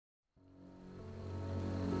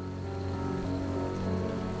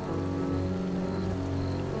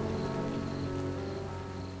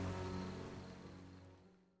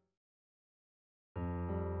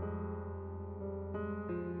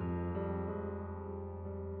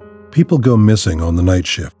People go missing on the night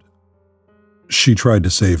shift. She tried to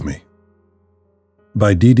save me.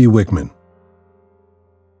 By D.D. Wikman.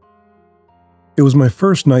 It was my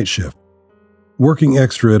first night shift. Working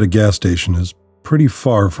extra at a gas station is pretty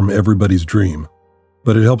far from everybody's dream,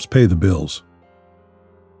 but it helps pay the bills.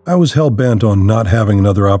 I was hell-bent on not having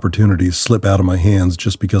another opportunity slip out of my hands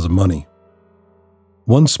just because of money.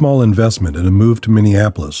 One small investment and a move to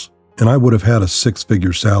Minneapolis, and I would have had a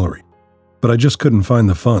six-figure salary, but I just couldn't find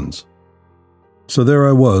the funds. So there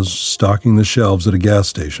I was, stocking the shelves at a gas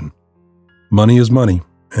station. Money is money,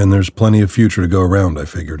 and there's plenty of future to go around, I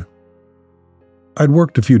figured. I'd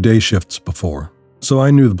worked a few day shifts before, so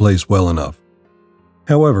I knew the place well enough.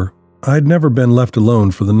 However, I'd never been left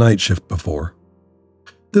alone for the night shift before.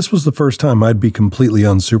 This was the first time I'd be completely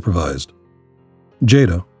unsupervised.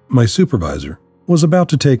 Jada, my supervisor, was about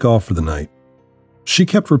to take off for the night. She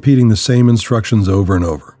kept repeating the same instructions over and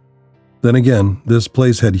over. Then again, this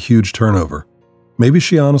place had huge turnover. Maybe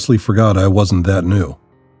she honestly forgot I wasn't that new.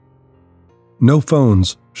 No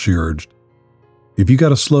phones, she urged. If you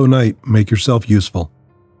got a slow night, make yourself useful.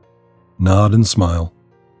 Nod and smile.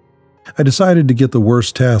 I decided to get the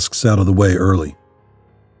worst tasks out of the way early.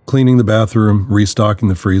 Cleaning the bathroom, restocking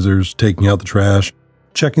the freezers, taking out the trash,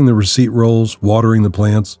 checking the receipt rolls, watering the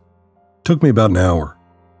plants. Took me about an hour.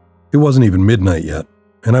 It wasn't even midnight yet,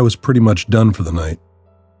 and I was pretty much done for the night.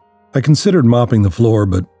 I considered mopping the floor,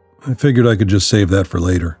 but I figured I could just save that for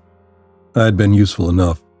later. I had been useful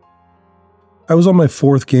enough. I was on my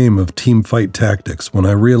fourth game of team fight tactics when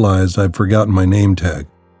I realized I'd forgotten my name tag.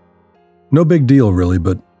 No big deal really,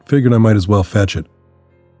 but figured I might as well fetch it.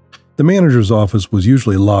 The manager's office was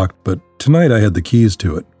usually locked, but tonight I had the keys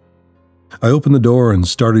to it. I opened the door and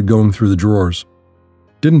started going through the drawers.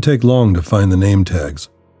 Didn't take long to find the name tags.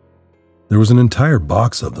 There was an entire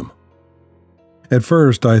box of them. At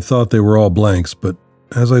first, I thought they were all blanks, but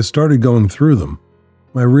as I started going through them,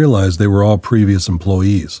 I realized they were all previous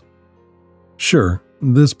employees. Sure,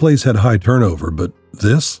 this place had high turnover, but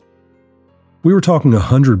this? We were talking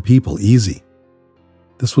 100 people easy.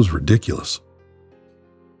 This was ridiculous.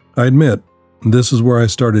 I admit, this is where I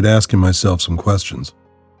started asking myself some questions.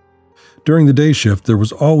 During the day shift, there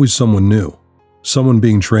was always someone new, someone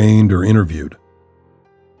being trained or interviewed.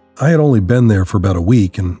 I had only been there for about a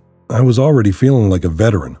week, and I was already feeling like a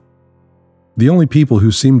veteran. The only people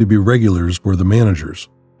who seemed to be regulars were the managers,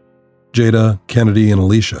 Jada, Kennedy, and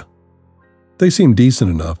Alicia. They seemed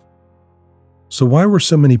decent enough. So why were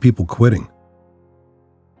so many people quitting?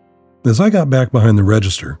 As I got back behind the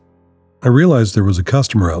register, I realized there was a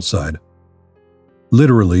customer outside.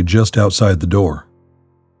 Literally just outside the door.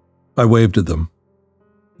 I waved at them.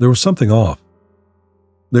 There was something off.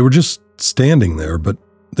 They were just standing there, but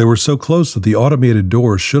they were so close that the automated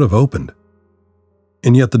door should have opened.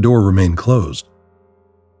 And yet the door remained closed.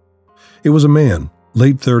 It was a man,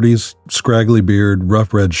 late 30s, scraggly beard,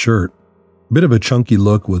 rough red shirt, bit of a chunky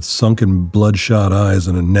look with sunken, bloodshot eyes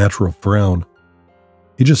and a natural frown.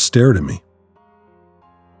 He just stared at me.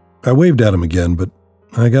 I waved at him again, but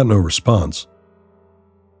I got no response.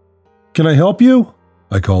 "Can I help you?"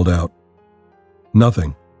 I called out.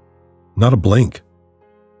 Nothing. Not a blink.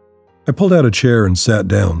 I pulled out a chair and sat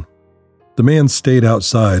down. The man stayed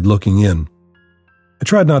outside looking in. I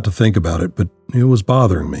tried not to think about it, but it was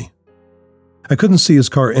bothering me. I couldn't see his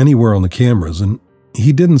car anywhere on the cameras, and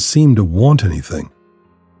he didn't seem to want anything.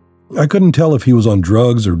 I couldn't tell if he was on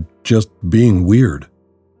drugs or just being weird.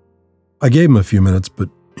 I gave him a few minutes, but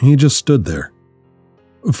he just stood there.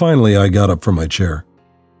 Finally, I got up from my chair.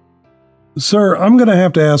 "Sir, I'm going to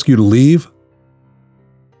have to ask you to leave."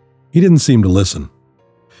 He didn't seem to listen.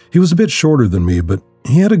 He was a bit shorter than me, but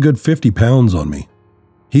he had a good 50 pounds on me.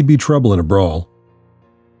 He'd be trouble in a brawl.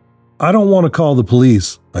 "I don't want to call the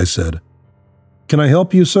police," I said. "Can I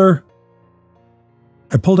help you, sir?"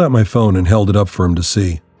 I pulled out my phone and held it up for him to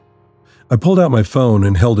see. I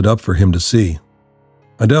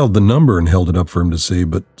dialed the number and held it up for him to see,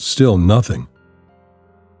 but still nothing.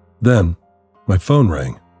 Then, my phone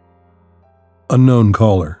rang. Unknown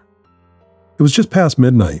caller. It was just past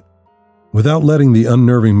midnight. Without letting the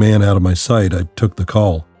unnerving man out of my sight, I took the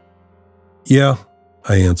call. "Yeah,"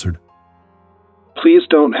 I answered. "Please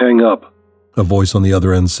don't hang up," a voice on the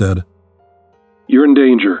other end said. "You're in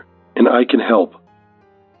danger, and I can help."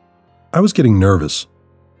 I was getting nervous.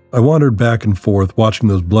 I wandered back and forth, watching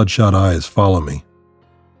those bloodshot eyes follow me.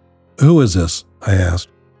 "Who is this?" I asked.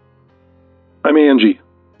 "I'm Angie,"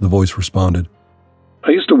 the voice responded.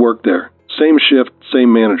 "I used to work there. Same shift,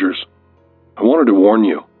 same managers. I wanted to warn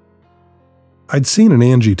you." I'd seen an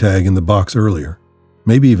Angie tag in the box earlier,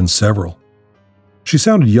 maybe even several. She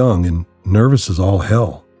sounded young and nervous as all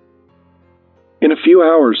hell. "In a few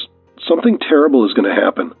hours, something terrible is going to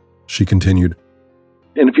happen," she continued.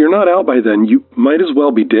 "and if you're not out by then, you might as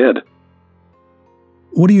well be dead."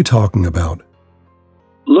 "What are you talking about?"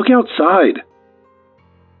 "Look outside."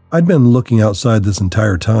 I'd been looking outside this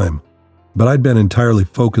entire time, but I'd been entirely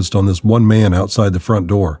focused on this one man outside the front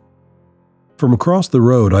door. From across the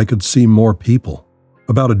road, I could see more people,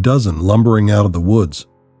 about a dozen lumbering out of the woods.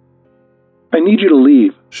 "I need you to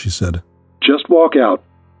leave," she said. "Just walk out.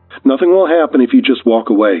 Nothing will happen if you just walk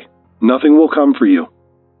away. Nothing will come for you."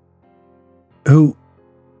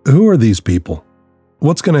 Who are these people?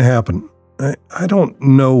 What's going to happen? I don't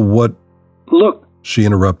know what—" "Look," she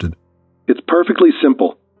interrupted. "it's perfectly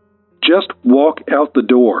simple. Just walk out the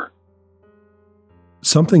door."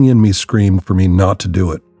 Something in me screamed for me not to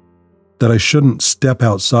do it, that I shouldn't step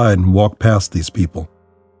outside and walk past these people.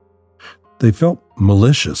 They felt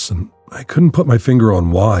malicious, and I couldn't put my finger on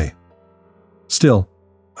why. Still,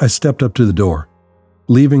 I stepped up to the door.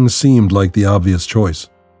 Leaving seemed like the obvious choice.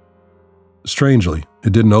 Strangely,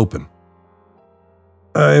 it didn't open.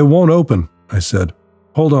 "I won't open," I said.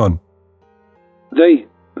 "Hold on."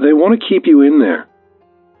 They want to keep you in there.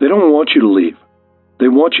 They don't want you to leave. They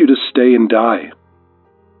want you to stay and die."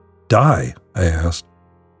 "Die?" I asked.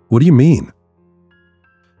 "What do you mean?"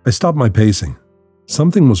 I stopped my pacing.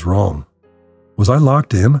 Something was wrong. Was I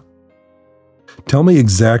locked in? "Tell me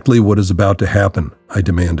exactly what is about to happen," I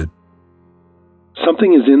demanded.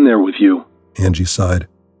 "Something is in there with you," Angie sighed.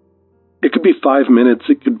 "It could be 5 minutes,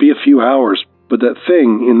 it could be a few hours, but that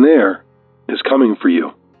thing in there is coming for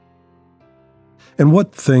you." And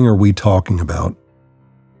what thing are we talking about?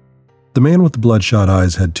 The man with the bloodshot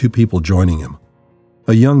eyes had two people joining him.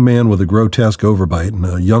 A young man with a grotesque overbite and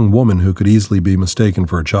a young woman who could easily be mistaken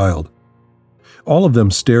for a child. All of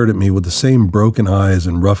them stared at me with the same broken eyes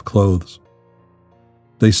and rough clothes.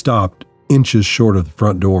 They stopped, inches short of the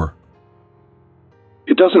front door.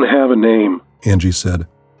 "It doesn't have a name," Angie said.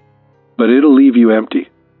 "but it'll leave you empty.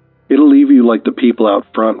 It'll leave you like the people out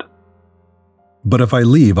front." "But if I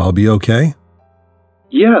leave, I'll be okay?"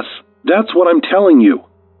 "Yes, that's what I'm telling you."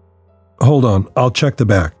 "Hold on, I'll check the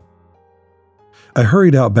back." I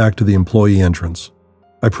hurried out back to the employee entrance.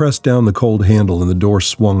 I pressed down the cold handle and the door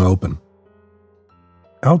swung open.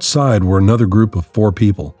 Outside were another group of 4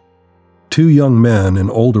 people. 2 young men, an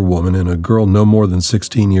older woman, and a girl no more than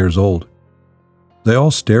 16 years old. They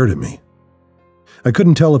all stared at me. I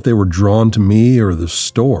couldn't tell if they were drawn to me or the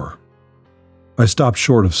store. I stopped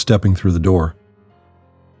short of stepping through the door.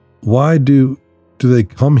 "Why do they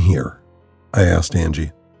come here?" I asked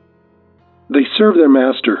Angie. "They serve their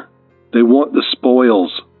master. They want the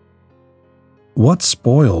spoils." "What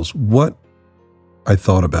spoils? What?" I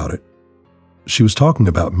thought about it. She was talking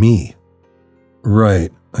about me.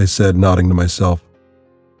 "Right," I said, nodding to myself.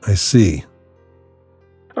 "I see."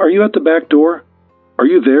 "Are you at the back door? Are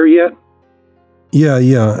you there yet?" Yeah,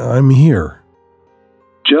 I'm here."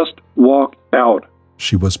 "Just walk out,"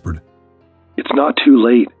 she whispered. "It's not too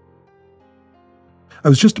late." I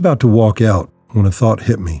was just about to walk out when a thought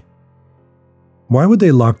hit me. Why would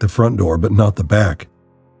they lock the front door but not the back?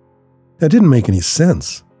 That didn't make any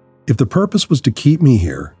sense. If the purpose was to keep me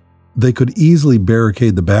here, they could easily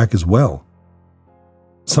barricade the back as well.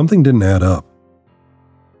 Something didn't add up.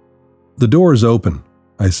 "The door is open,"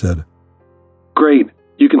 I said. "Great,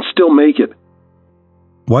 you can still make it."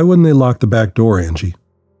 "Why wouldn't they lock the back door, Angie?"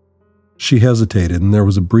 She hesitated and there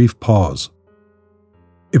was a brief pause.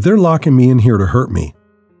 "If they're locking me in here to hurt me,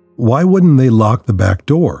 why wouldn't they lock the back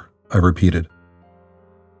door?" I repeated.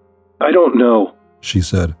 "I don't know," she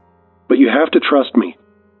said. "but you have to trust me."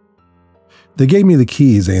 "They gave me the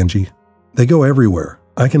keys, Angie. They go everywhere.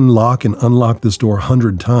 I can lock and unlock this door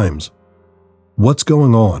 100 times. What's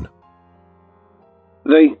going on?"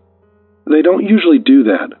 They don't usually do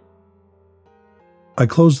that." I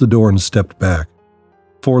closed the door and stepped back,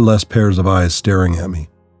 4 less pairs of eyes staring at me.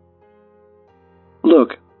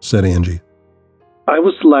 "Look," said Angie. "I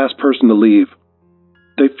was the last person to leave.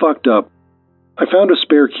 They fucked up. I found a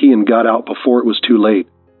spare key and got out before it was too late.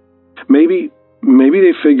 Maybe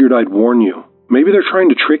they figured I'd warn you. Maybe they're trying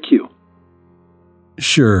to trick you."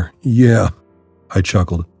 "Sure, yeah," I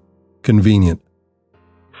chuckled. "Convenient."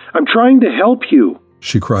 "I'm trying to help you,"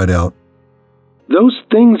 she cried out. "Those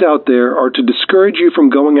things out there are to discourage you from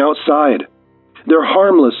going outside. They're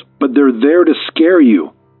harmless, but they're there to scare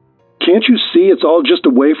you. Can't you see it's all just a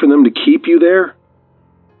way for them to keep you there?"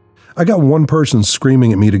 I got one person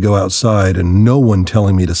screaming at me to go outside and no one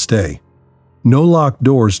telling me to stay. No locked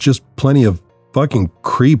doors, just plenty of fucking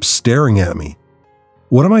creeps staring at me.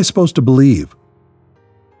 What am I supposed to believe?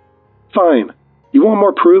 "Fine. You want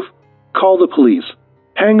more proof? Call the police.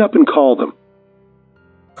 Hang up and call them."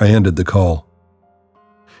 I ended the call.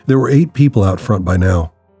 There were 8 people out front by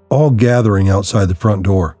now, all gathering outside the front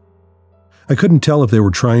door. I couldn't tell if they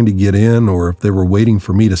were trying to get in or if they were waiting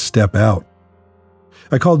for me to step out.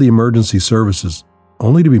 I called the emergency services,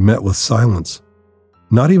 only to be met with silence.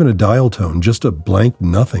 Not even a dial tone, just a blank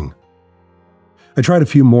nothing. I tried a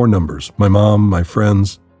few more numbers, my mom, my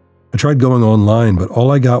friends. I tried going online, but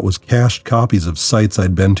all I got was cached copies of sites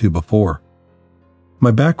I'd been to before.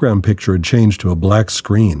 My background picture had changed to a black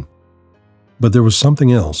screen. But there was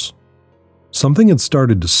something else. Something had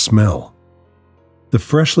started to smell. The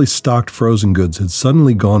freshly stocked frozen goods had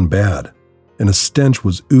suddenly gone bad, and a stench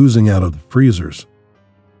was oozing out of the freezers.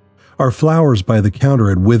 Our flowers by the counter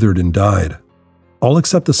had withered and died, all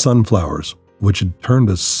except the sunflowers, which had turned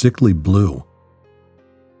a sickly blue.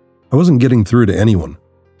 I wasn't getting through to anyone.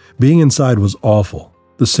 Being inside was awful.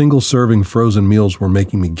 The single-serving frozen meals were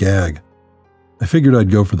making me gag. I figured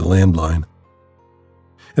I'd go for the landline.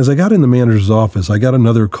 As I got in the manager's office, I got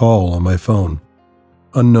another call on my phone.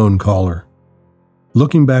 Unknown caller.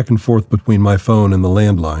 Looking back and forth between my phone and the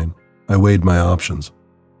landline, I weighed my options.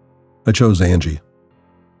 I chose Angie.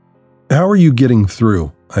 "How are you getting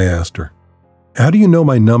through?" I asked her. "How do you know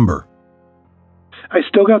my number?" I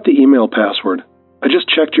still got the email password. I just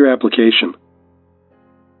checked your application.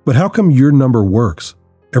 "But how come your number works?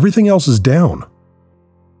 Everything else is down."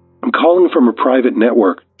 "I'm calling from a private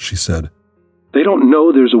network," she said. "They don't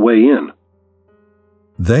know there's a way in."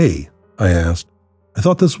 "They?" I asked. "I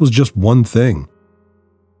thought this was just one thing."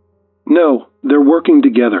 "No, they're working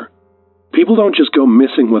together. People don't just go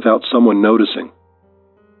missing without someone noticing."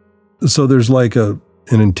 "So there's like an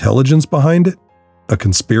intelligence behind it? A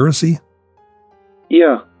conspiracy?"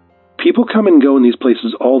 "Yeah. People come and go in these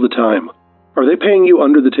places all the time. Are they paying you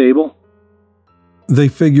under the table?" "They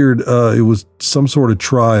figured it was some sort of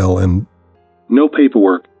trial and—" "No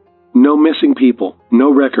paperwork. No missing people.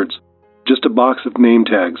 No records. Just a box of name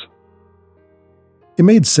tags." It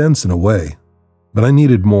made sense in a way, but I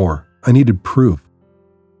needed more. I needed proof.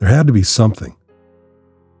 There had to be something.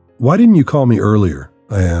 "Why didn't you call me earlier?"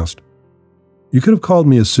 I asked. "You could have called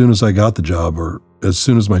me as soon as I got the job or as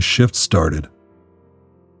soon as my shift started."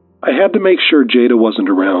 "I had to make sure Jada wasn't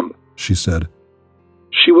around," she said.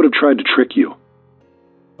 "She would have tried to trick you."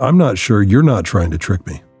 "I'm not sure you're not trying to trick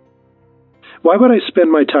me." "Why would I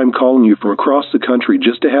spend my time calling you from across the country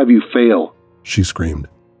just to have you fail?" she screamed.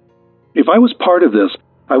 "If I was part of this,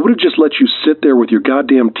 I would have just let you sit there with your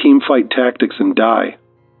goddamn team fight tactics and die."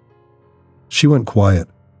 She went quiet.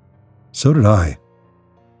 So did I.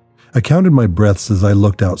 I counted my breaths as I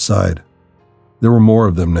looked outside. There were more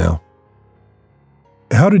of them now.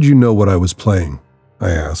 "How did you know what I was playing?"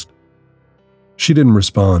 I asked. She didn't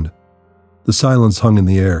respond. The silence hung in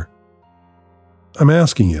the air. "I'm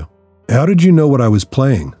asking you, how did you know what I was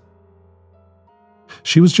playing?"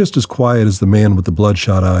 She was just as quiet as the man with the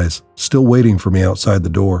bloodshot eyes, still waiting for me outside the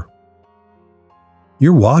door.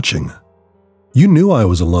 "You're watching. You knew I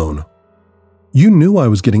was alone. You knew I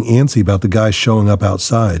was getting antsy about the guy showing up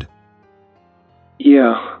outside."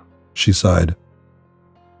 "Yeah," she sighed.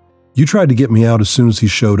 "You tried to get me out as soon as he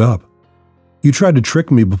showed up. You tried to trick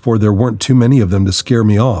me before there weren't too many of them to scare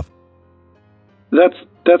me off."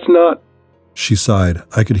 That's not..." She sighed.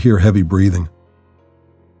 I could hear heavy breathing.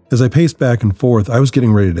 As I paced back and forth, I was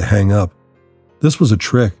getting ready to hang up. This was a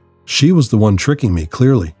trick. She was the one tricking me,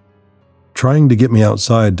 clearly. Trying to get me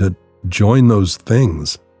outside to join those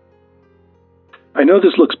things. "I know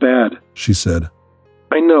this looks bad," she said.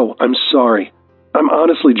 "I know. I'm sorry. I'm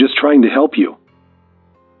honestly just trying to help you."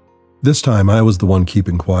 This time, I was the one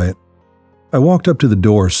keeping quiet. I walked up to the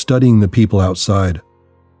door, studying the people outside.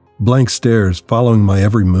 Blank stares following my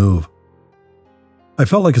every move. I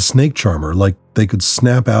felt like a snake charmer, like they could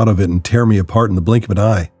snap out of it and tear me apart in the blink of an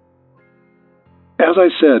eye. "As I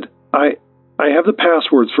said, I have the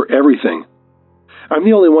passwords for everything. I'm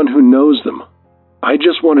the only one who knows them. I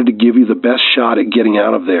just wanted to give you the best shot at getting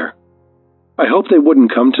out of there. I hoped they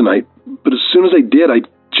wouldn't come tonight, but as soon as they did, I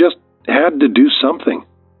just had to do something."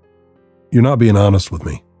 "You're not being honest with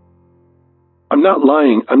me." "I'm not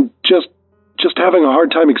lying. I'm just having a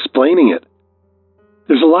hard time explaining it.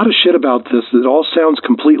 There's a lot of shit about this that all sounds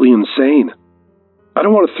completely insane. I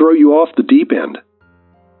don't want to throw you off the deep end."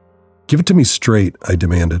 "Give it to me straight," I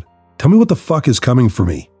demanded. "Tell me what the fuck is coming for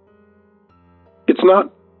me." "It's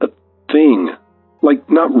not a thing. Like,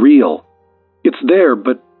 not real. It's there,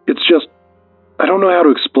 but it's just... I don't know how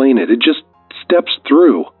to explain it. It just steps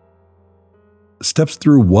through." "Steps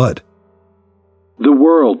through what?" "The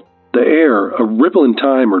world, the air, a ripple in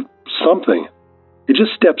time, or something. It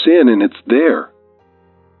just steps in and it's there.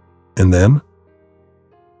 And then?"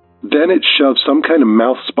 Then it shoves some kind of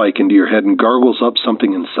mouth spike into your head and gargles up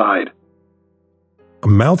something inside." A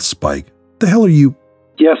mouth spike? The hell are you?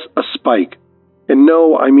 Yes, a spike. And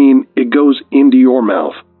no, I mean, it goes into your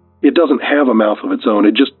mouth. It doesn't have a mouth of its own.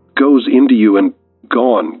 It just goes into you and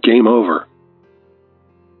gone. Game over.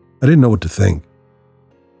 I didn't know what to think.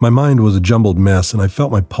 My mind was a jumbled mess, and I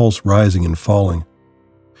felt my pulse rising and falling.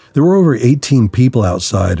 There were over 18 people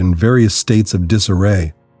outside in various states of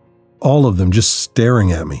disarray, all of them just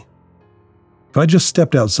staring at me. If I just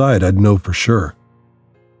stepped outside, I'd know for sure.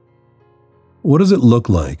 What does it look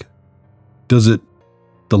like? Does it...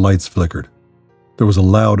 The lights flickered. There was a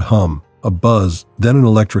loud hum, a buzz, then an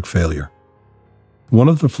electric failure. One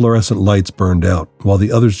of the fluorescent lights burned out, while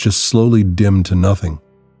the others just slowly dimmed to nothing.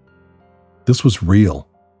 This was real.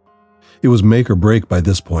 It was make or break by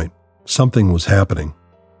this point. Something was happening.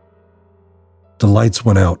 The lights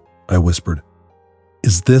went out, I whispered.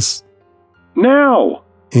 Is this... Now!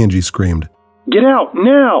 Angie screamed. Get out,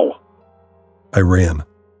 now! I ran.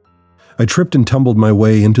 I tripped and tumbled my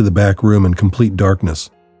way into the back room in complete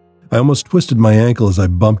darkness. I almost twisted my ankle as I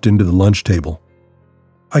bumped into the lunch table.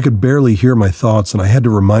 I could barely hear my thoughts, and I had to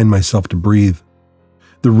remind myself to breathe.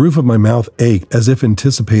 The roof of my mouth ached as if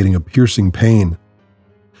anticipating a piercing pain.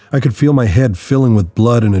 I could feel my head filling with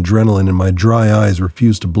blood and adrenaline, and my dry eyes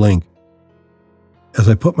refused to blink. As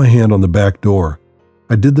I put my hand on the back door,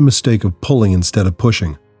 I did the mistake of pulling instead of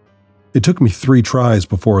pushing. It took me 3 tries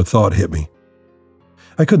before a thought hit me.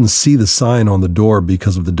 I couldn't see the sign on the door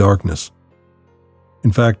because of the darkness.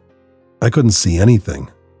 In fact, I couldn't see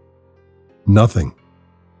anything. Nothing.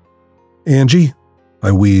 Angie?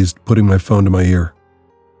 I wheezed, putting my phone to my ear.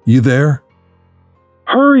 You there?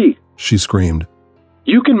 Hurry! She screamed.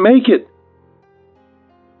 You can make it!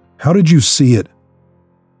 How did you see it?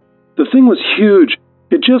 The thing was huge.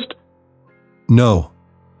 It just... No.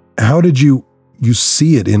 How did you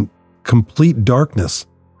see it in complete darkness?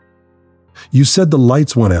 You said the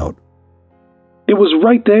lights went out. It was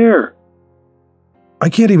right there. I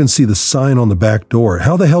can't even see the sign on the back door.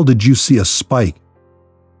 How the hell did you see a spike?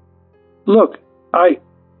 Look,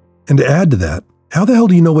 And to add to that, how the hell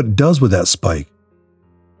do you know what it does with that spike?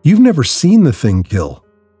 You've never seen the thing kill.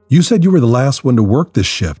 You said you were the last one to work this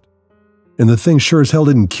shift. And the thing sure as hell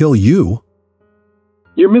didn't kill you.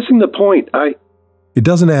 You're missing the point. It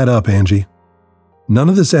doesn't add up, Angie. None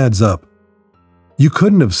of this adds up. You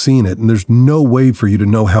couldn't have seen it, and there's no way for you to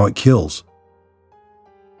know how it kills.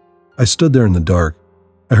 I stood there in the dark.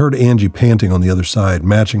 I heard Angie panting on the other side,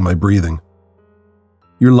 matching my breathing.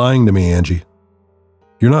 You're lying to me, Angie.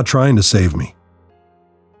 You're not trying to save me.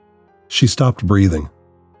 She stopped breathing.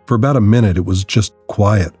 For about a minute, it was just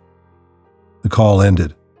quiet. The call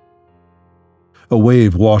ended. A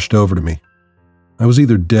wave washed over to me. I was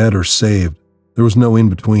either dead or saved. There was no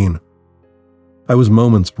in-between. I was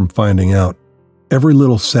moments from finding out. Every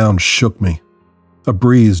little sound shook me. A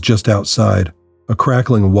breeze just outside, a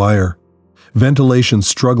crackling wire, ventilation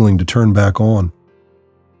struggling to turn back on.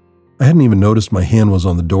 I hadn't even noticed my hand was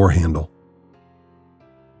on the door handle.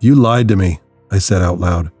 You lied to me, I said out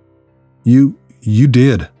loud. You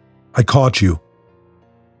did. I caught you.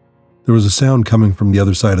 There was a sound coming from the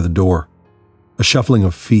other side of the door, a shuffling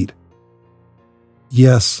of feet.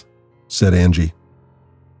 Yes, said Angie,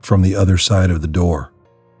 from the other side of the door.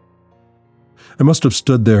 I must have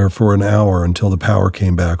stood there for an hour until the power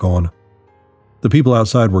came back on. The people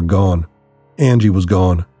outside were gone. Angie was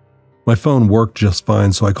gone. My phone worked just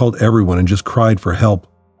fine, so I called everyone and just cried for help.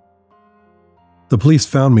 The police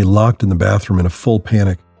found me locked in the bathroom in a full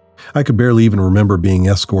panic. I could barely even remember being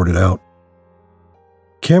escorted out.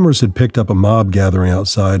 Cameras had picked up a mob gathering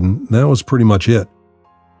outside, and that was pretty much it.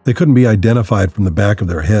 They couldn't be identified from the back of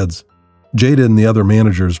their heads. Jada and the other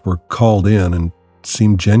managers were called in and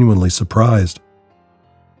seemed genuinely surprised.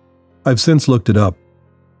 I've since looked it up.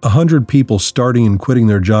 100 people starting and quitting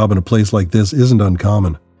their job in a place like this isn't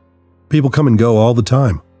uncommon. People come and go all the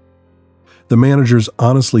time. The managers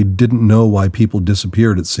honestly didn't know why people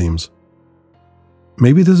disappeared, it seems.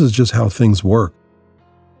 Maybe this is just how things work.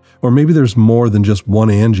 Or maybe there's more than just one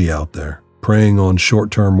Angie out there, preying on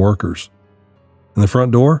short-term workers. And the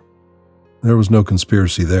front door? There was no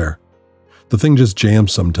conspiracy there. The thing just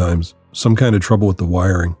jams sometimes, some kind of trouble with the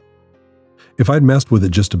wiring. If I'd messed with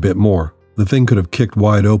it just a bit more, the thing could have kicked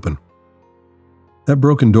wide open. That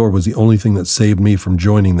broken door was the only thing that saved me from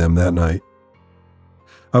joining them that night.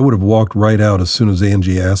 I would have walked right out as soon as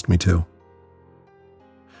Angie asked me to.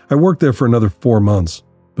 I worked there for another 4 months,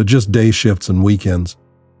 but just day shifts and weekends.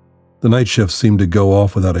 The night shifts seemed to go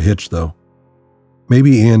off without a hitch, though.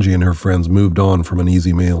 Maybe Angie and her friends moved on from an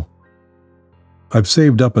easy meal. I've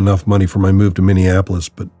saved up enough money for my move to Minneapolis,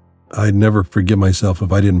 but I'd never forgive myself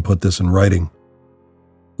if I didn't put this in writing.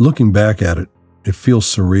 Looking back at it, it feels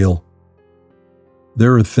surreal.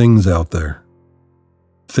 There are things out there.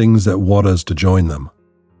 Things that want us to join them.